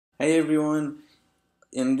Hey everyone,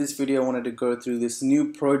 in this video I wanted to go through this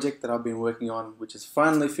new project that I've been working on, which is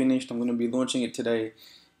finally finished. I'm going to be launching it today.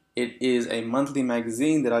 It is a monthly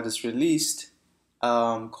magazine that I just released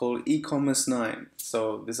called E-commerce 9.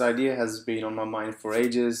 So this idea has been on my mind for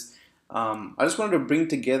ages. I just wanted to bring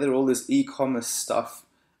together all this e-commerce stuff,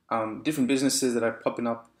 different businesses that are popping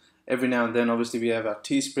up every now and then. Obviously we have our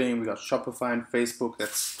Teespring, we got Shopify and Facebook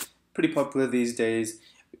that's pretty popular these days.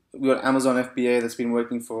 We got Amazon FBA that's been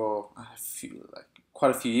working for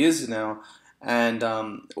quite a few years now, and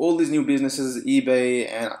all these new businesses,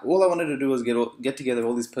 eBay, and all I wanted to do was get together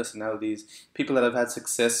all these personalities, people that have had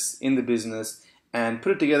success in the business, and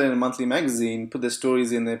put it together in a monthly magazine, put their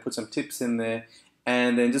stories in there, put some tips in there,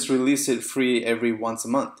 and then just release it free every once a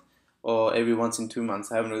month or every once in 2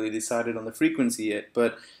 months. I haven't really decided on the frequency yet,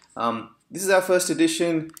 but this is our first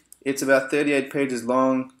edition. It's about 38 pages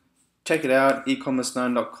long. Check it out,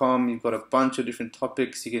 ecommerce9.com. You've got a bunch of different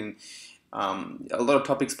topics. You can a lot of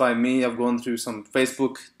topics by me. I've gone through some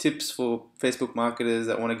Facebook tips for Facebook marketers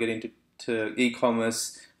that want to get into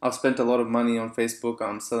e-commerce. I've spent a lot of money on Facebook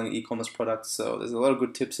selling e-commerce products, so there's a lot of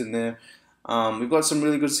good tips in there. We've got some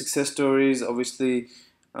really good success stories. Obviously,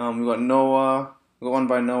 we've got Noah. We've got one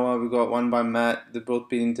by Noah. We've got one by Matt. They've both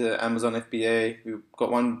been into Amazon FBA. We've got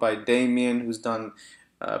one by Damien, who's done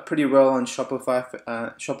pretty well on Shopify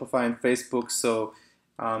and Facebook. So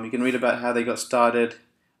you can read about how they got started.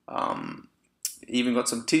 Even got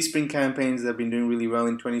some Teespring campaigns that have been doing really well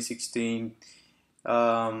in 2016.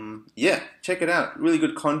 Yeah, check it out. Really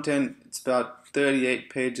good content. It's about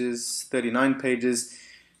 38 pages, 39 pages.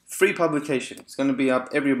 Free publication. It's going to be up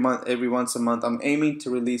every month, every once a month. I'm aiming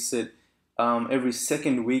to release it every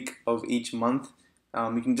second week of each month.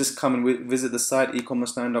 You can just come and visit the site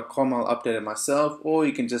ecommerce9.com. I'll update it myself, or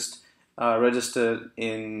you can just register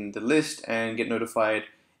in the list and get notified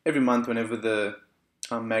every month whenever the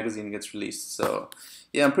magazine gets released. So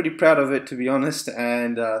yeah, I'm pretty proud of it, to be honest,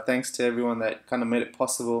 and thanks to everyone that kind of made it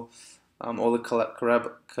possible, all the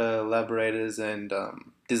collaborators and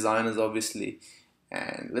designers, obviously.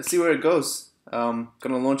 And let's see where it goes. Gonna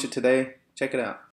launch it today. Check it out.